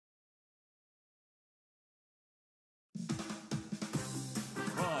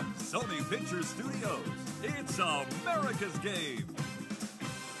Sony Pictures Studios. It's America's Game.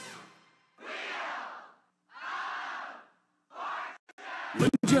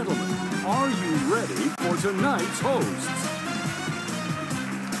 Ladies and gentlemen, are you ready for tonight's hosts?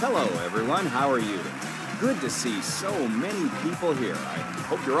 Hello, everyone. How are you? Good to see so many people here. I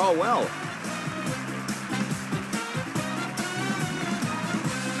hope you're all well.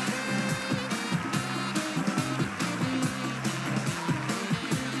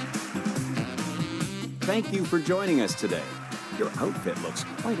 Thank you for joining us today. Your outfit looks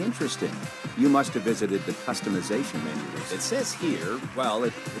quite interesting. You must have visited the customization menu. It says here, well,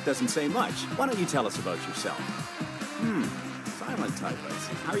 it doesn't say much. Why don't you tell us about yourself? Silent type, I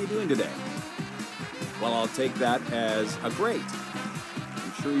see. How are you doing today? Well, I'll take that as a great.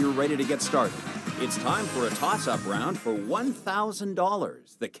 I'm sure you're ready to get started. It's time for a toss-up round for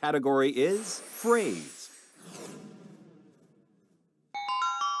 $1,000. The category is phrase.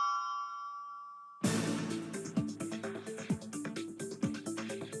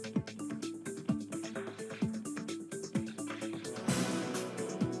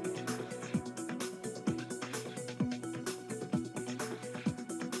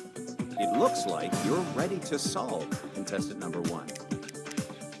 It looks like you're ready to solve contestant number 1.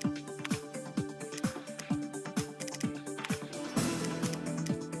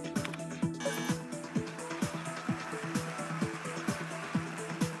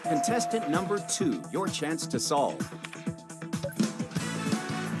 Contestant number 2, your chance to solve.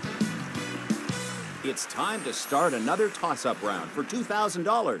 It's time to start another toss-up round for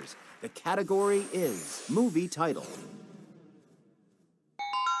 $2,000. The category is movie title.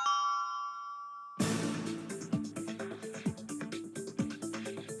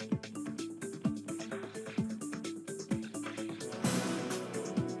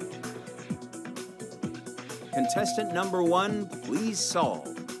 Contestant number 1, please solve.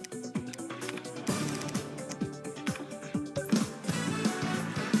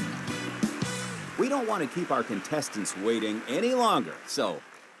 We don't want to keep our contestants waiting any longer, so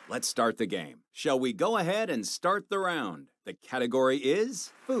let's start the game. Shall we go ahead and start the round? The category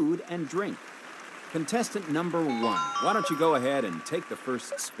is food and drink. Contestant number 1, why don't you go ahead and take the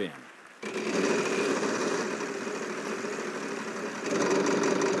first spin?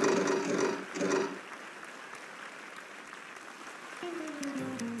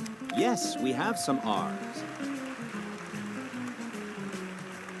 Yes, we have some R's.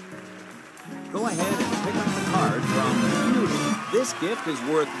 Go ahead and pick up the card from Noodle. This gift is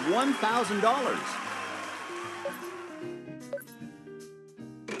worth $1,000.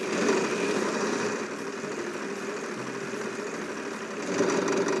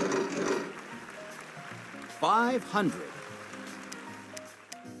 $500.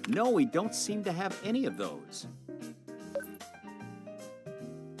 No, we don't seem to have any of those.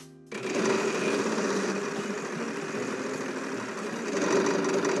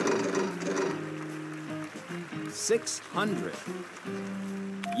 $600.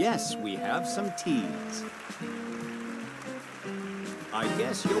 Yes, we have some teas. I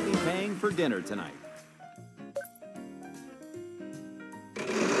guess you'll be paying for dinner tonight.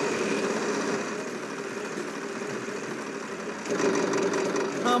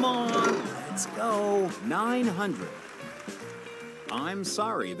 Come on, let's go. $900. I'm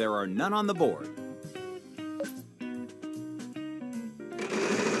sorry, there are none on the board.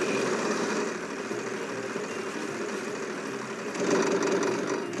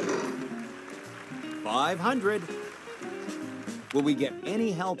 $500. Will we get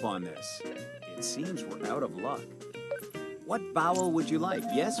any help on this? It seems we're out of luck. What vowel would you like?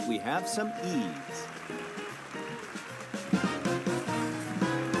 Yes, we have some E's.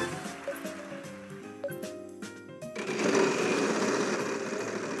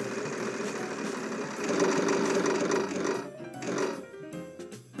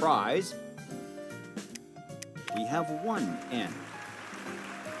 Prize. We have one N.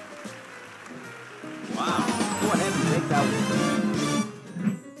 Wow, go ahead and take that one.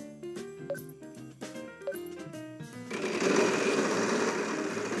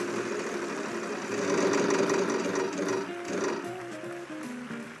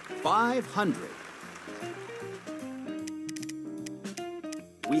 $500.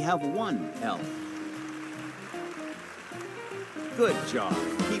 We have one L. Good job.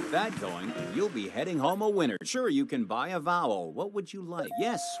 Keep that going, and you'll be heading home a winner. Sure, you can buy a vowel. What would you like?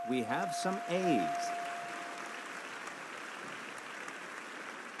 Yes, we have some A's.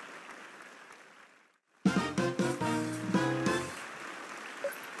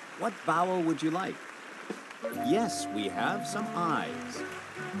 What vowel would you like? Yes, we have some I's.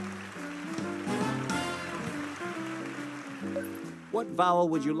 What What vowel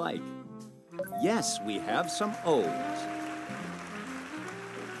would you like? Yes, we have some O's.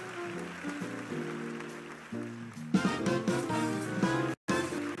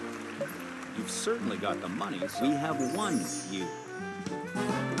 You've certainly got the money. We have one U.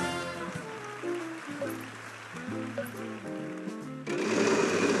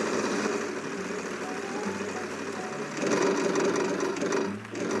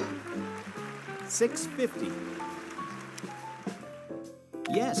 $6.50.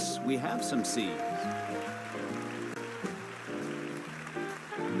 Yes, we have some C's.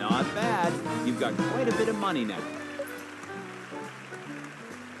 Not bad. You've got quite a bit of money now.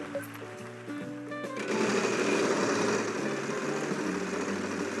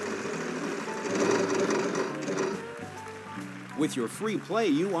 With your free play,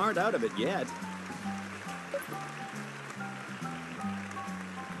 you aren't out of it yet.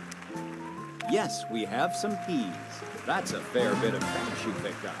 Yes, we have some P's. That's a fair bit of cash you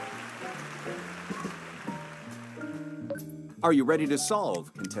picked up. Are you ready to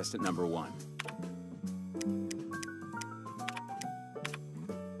solve, contestant number 1?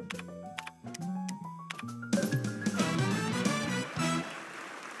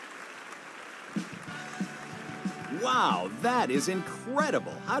 Wow, that is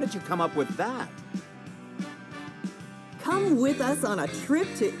incredible. How did you come up with that? Come with us on a trip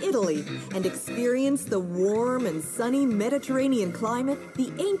to Italy and experience the warm and sunny Mediterranean climate,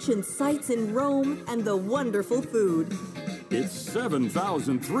 the ancient sights in Rome, and the wonderful food. It's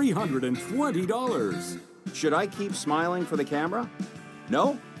 $7,320. Should I keep smiling for the camera?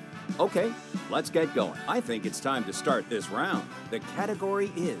 No? Okay, let's get going. I think it's time to start this round. The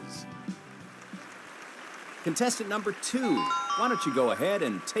category is contestant number 2. Why don't you go ahead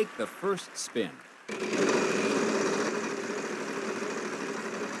and take the first spin?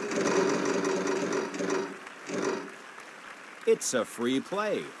 It's a free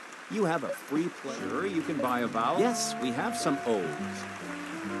play. You have a free play. Sure, you can buy a vowel. Yes, we have some O's.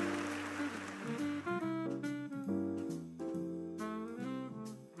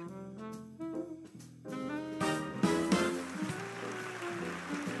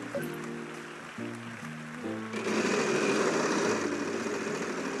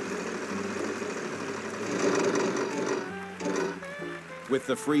 With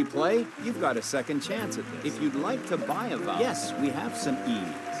the free play, you've got a second chance at this. If you'd like to buy a vowel, yes, we have some E's.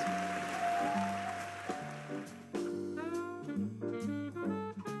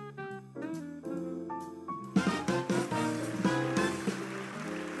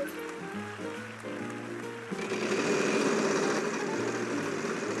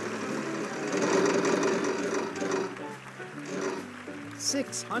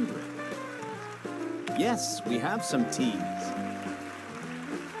 $600. Yes, we have some T's.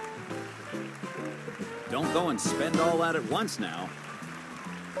 Don't go and spend all that at once now.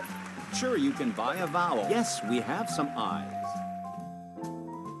 Sure, you can buy a vowel. Yes, we have some I's.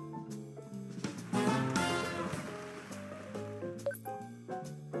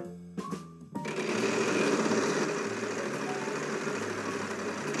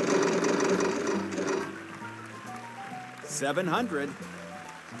 $700.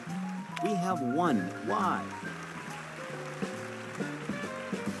 We have one Y.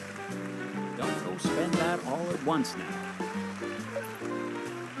 Don't go spend that all at once now.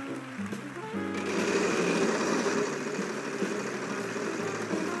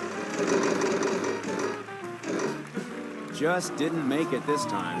 Just didn't make it this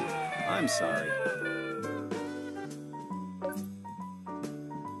time. I'm sorry.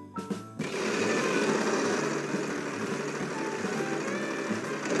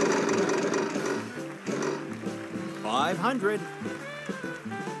 $500.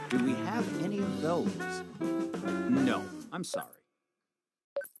 Do we have any of those? No, I'm sorry.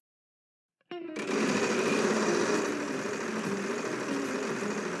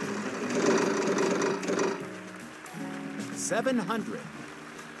 $700.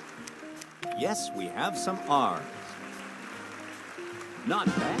 Yes, we have some R's. Not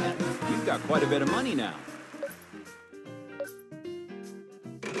bad. You've got quite a bit of money now.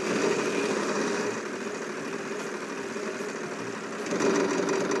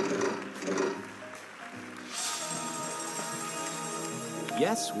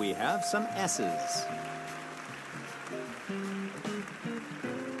 Yes, we have some S's.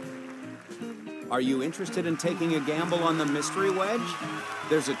 Are you interested in taking a gamble on the mystery wedge?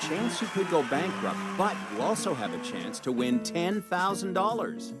 There's a chance you could go bankrupt, but you also have a chance to win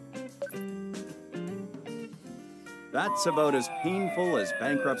 $10,000. That's about as painful as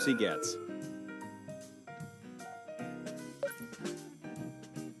bankruptcy gets.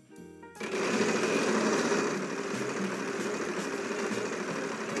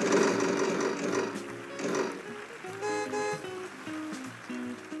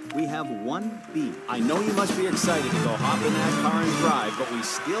 have one B. I know you must be excited to go hop in that car and drive, but we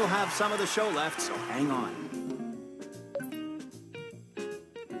still have some of the show left, so hang on.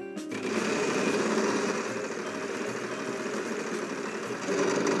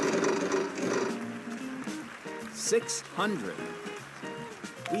 $600.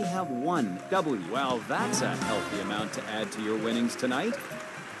 We have one W. Well, that's a healthy amount to add to your winnings tonight.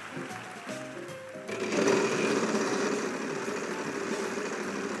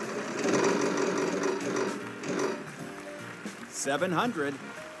 $700.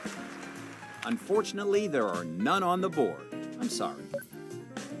 Unfortunately, there are none on the board. I'm sorry.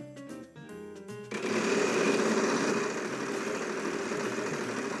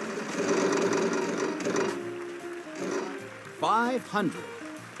 $500.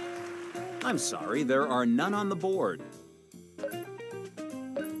 I'm sorry, there are none on the board.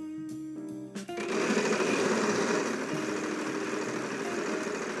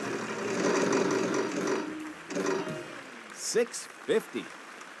 $650.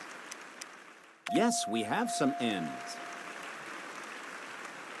 Yes, we have some N's.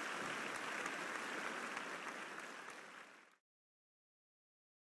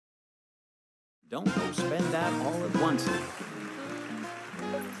 Don't go spend that all at once now.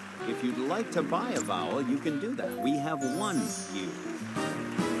 If you'd like to buy a vowel, you can do that. We have one U.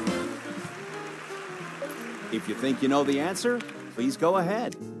 If you think you know the answer, please go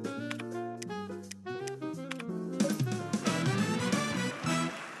ahead.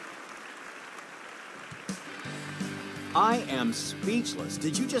 I am speechless.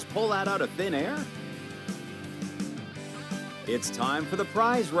 Did you just pull that out of thin air? It's time for the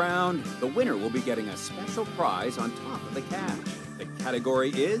prize round. The winner will be getting a special prize on top of the cash. The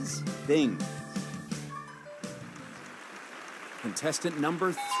category is Things. Contestant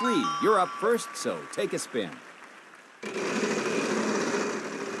number 3, you're up first, so take a spin.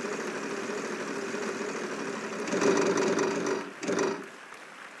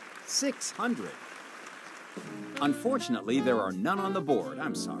 $600. Unfortunately, there are none on the board.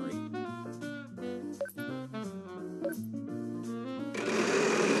 I'm sorry.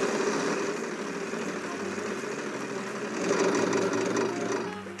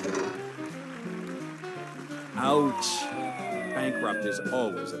 Ouch. Bankrupt is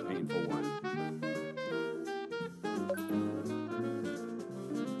always a painful one.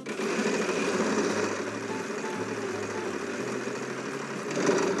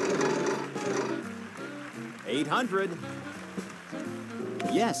 $800.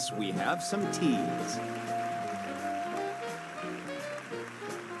 Yes, we have some T's.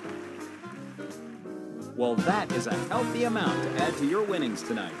 Well, that is a healthy amount to add to your winnings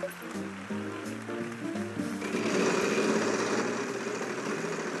tonight.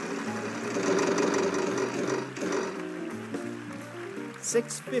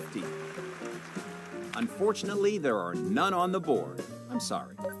 $650. Unfortunately, there are none on the board. I'm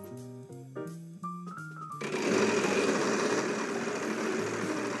sorry.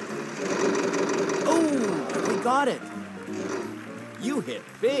 Oh, we got it. You hit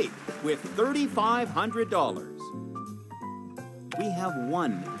big with $3,500. We have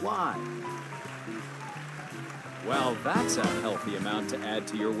one Y. Well, that's a healthy amount to add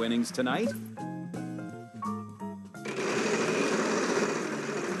to your winnings tonight.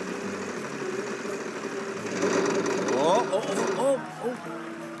 Oh,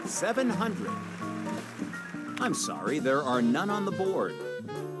 700. I'm sorry, there are none on the board.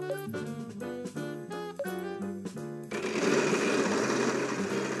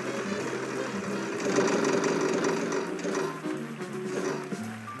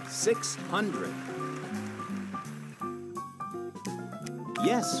 $600.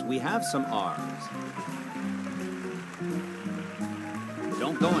 Yes, we have some R's.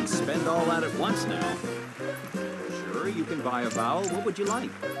 Don't go and spend all that at once now. Sure, you can buy a vowel. What would you like?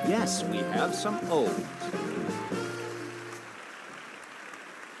 Yes, we have some O's.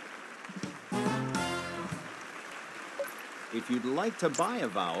 If you'd like to buy a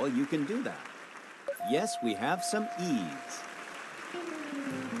vowel, you can do that. Yes, we have some E's.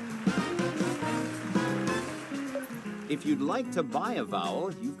 If you'd like to buy a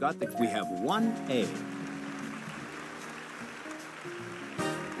vowel, you've got the... We have one A.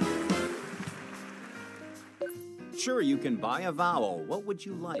 Sure, you can buy a vowel. What would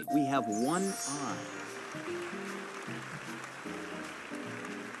you like? We have one I.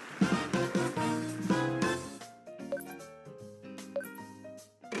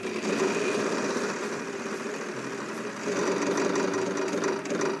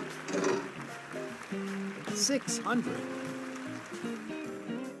 $600.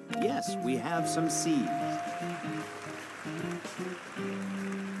 Yes, we have some C's.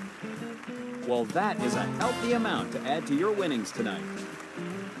 Well, that is a healthy amount to add to your winnings tonight.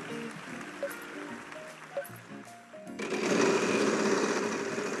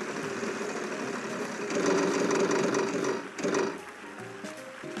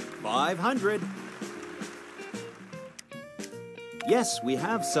 $500. Yes, we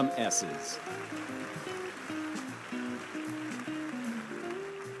have some S's.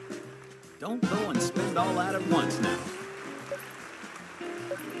 Don't go and spend all that at once now.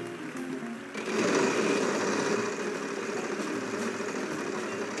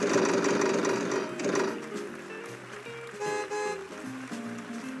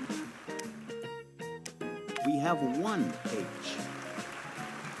 We have one H.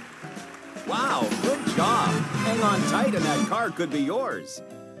 Wow, good job. Hang on tight and that car could be yours.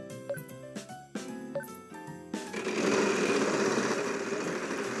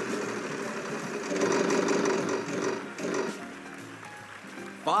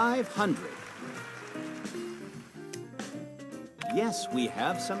 $500. Yes, we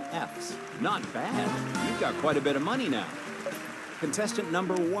have some F's. Not bad. You've got quite a bit of money now. Contestant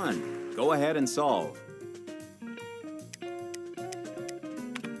number 1, go ahead and solve.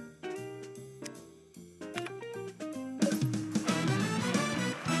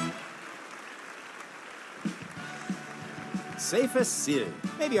 C'est facile.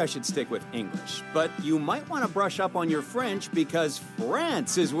 Maybe I should stick with English, but you might want to brush up on your French because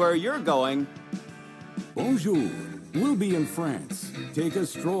France is where you're going. Bonjour. We'll be in France. Take a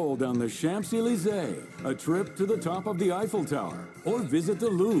stroll down the Champs-Élysées, a trip to the top of the Eiffel Tower, or visit the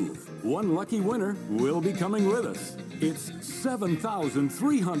Louvre. One lucky winner will be coming with us. It's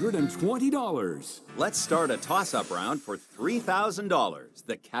 $7,320. Let's start a toss-up round for $3,000.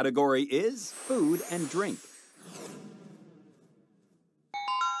 The category is food and drink.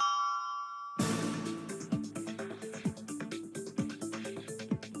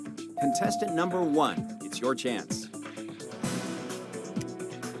 Contestant number 1, it's your chance.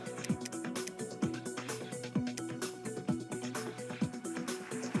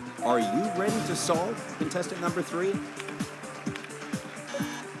 Are you ready to solve, contestant number 3?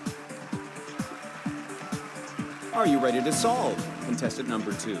 Are you ready to solve, contestant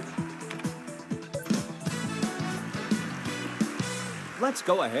number 2? Let's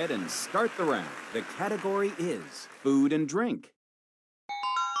go ahead and start the round. The category is food and drink.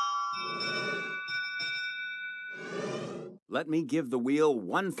 Let me give the wheel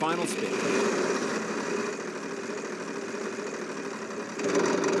one final spin.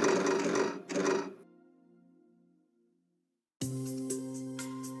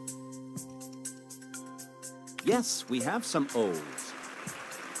 Yes, we have some O's.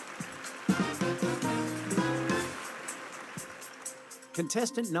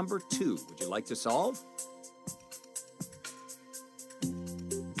 Contestant number 2, would you like to solve?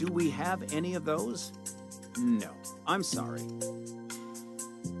 Do we have any of those? No, I'm sorry.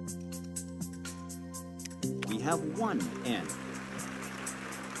 We have one N.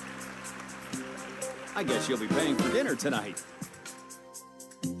 I guess you'll be paying for dinner tonight.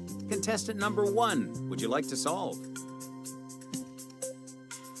 Contestant number 1, would you like to solve?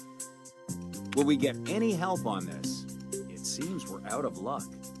 Will we get any help on this? It seems we're out of luck.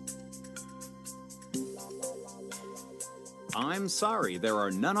 I'm sorry, there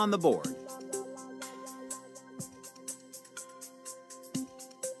are none on the board.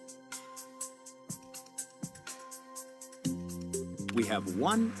 We have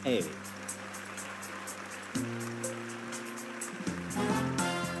one A.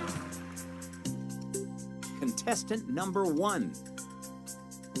 Contestant number 1.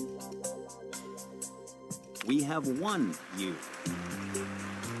 We have one U.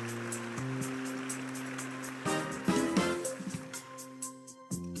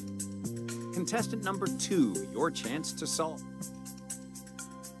 Contestant number 2, your chance to solve.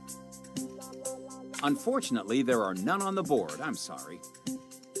 Unfortunately, there are none on the board. I'm sorry.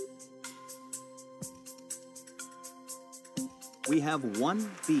 We have one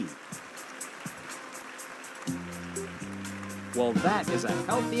B. Well, that is a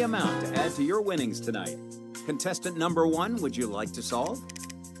healthy amount to add to your winnings tonight. Contestant number 1, would you like to solve?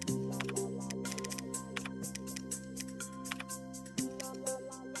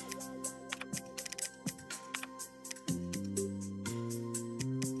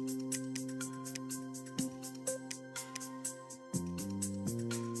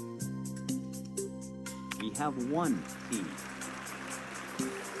 We have one P.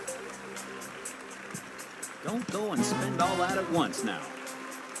 Don't go and spend all that at once now.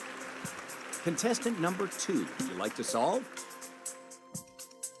 Contestant number 2, would you like to solve?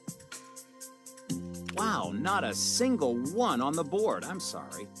 Wow, not a single one on the board. I'm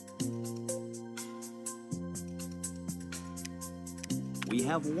sorry. we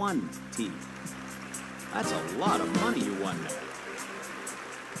have 1 T. That's a lot of money you won there.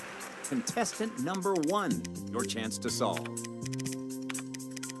 Contestant number 1, your chance to solve.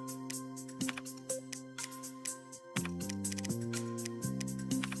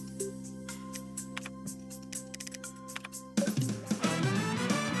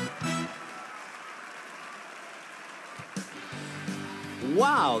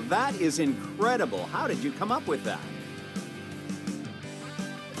 Wow, that is incredible. How did you come up with that?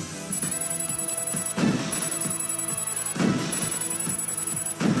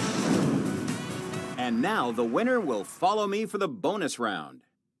 And now the winner will follow me for the bonus round.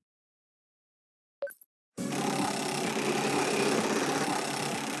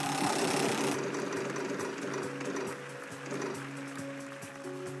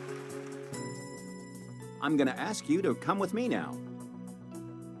 I'm going to ask you to come with me now.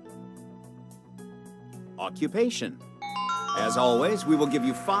 Occupation. As always, we will give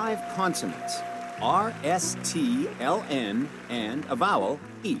you 5 consonants, R, S, T, L, N, and a vowel,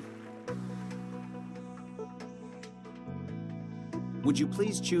 E. Would you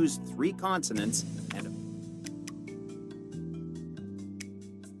please choose 3 consonants and...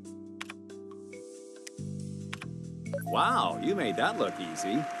 Wow, you made that look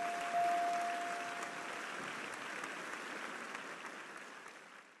easy.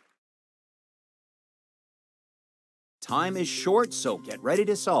 Time is short, so get ready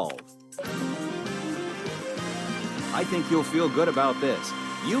to solve. I think you'll feel good about this.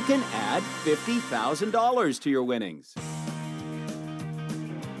 You can add $50,000 to your winnings.